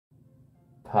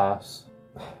Pass.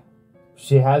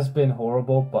 She has been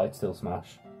horrible, but I'd still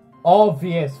smash.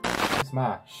 Obvious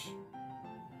smash.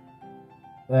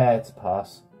 It's a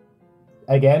pass.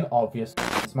 Again, obvious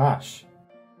smash.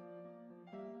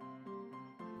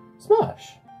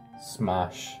 Smash.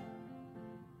 Smash.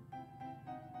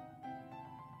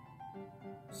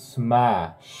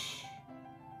 Smash.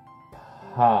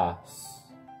 Pass.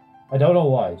 I don't know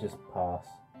why, just pass.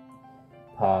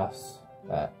 Pass.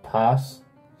 Pass.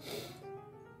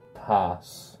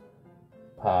 Pass.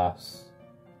 Pass.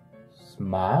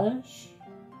 Smash?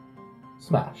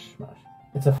 Smash. Smash.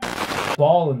 It's a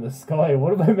ball in the sky.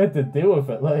 What am I meant to do with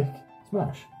it? Like,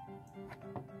 smash.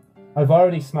 I've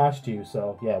already smashed you,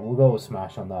 so yeah, we'll go with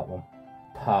smash on that one.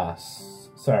 Pass.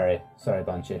 Sorry,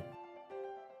 Banshee.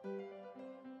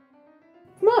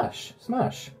 Smash.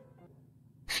 Smash.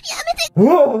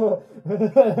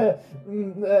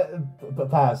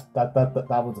 Pass.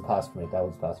 That one's a pass for me. That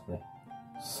one's a pass for me.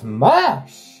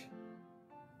 Smash!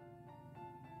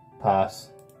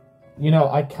 Pass. You know,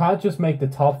 I can't just make the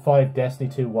top 5 Destiny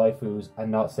 2 waifus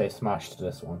and not say smash to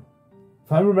this one.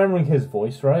 If I'm remembering his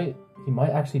voice right, he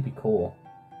might actually be cool.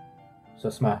 So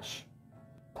smash.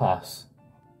 Pass.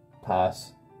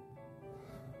 Pass.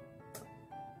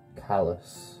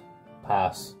 Callous.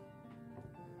 Pass.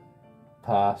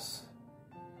 Pass.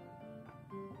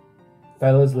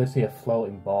 Fella's literally a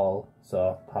floating ball,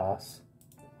 so pass.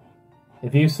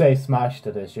 If you say smash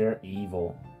to this, you're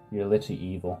evil. You're literally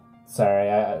evil.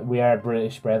 Sorry, we are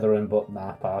British brethren, but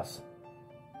nah, pass.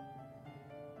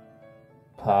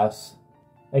 Pass.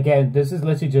 Again, this is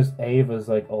literally just Ava's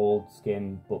like old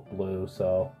skin, but blue,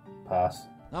 so pass.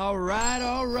 Alright,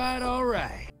 alright,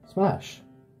 alright. Smash.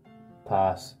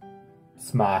 Pass.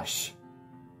 Smash.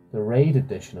 The raid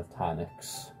edition of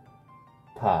Tanix.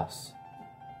 Pass.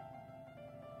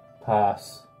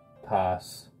 Pass.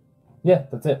 Pass. Yeah,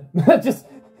 that's it. Just,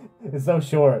 it's so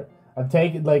short. I'm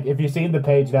taking, like, if you've seen the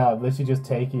page now, I'm literally just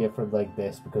taking it from, like,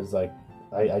 this, because, like,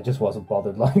 I just wasn't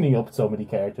bothered lining up so many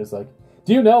characters. Like,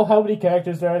 do you know how many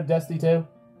characters there are in Destiny 2?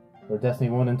 Or Destiny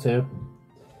 1 and 2?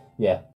 Yeah.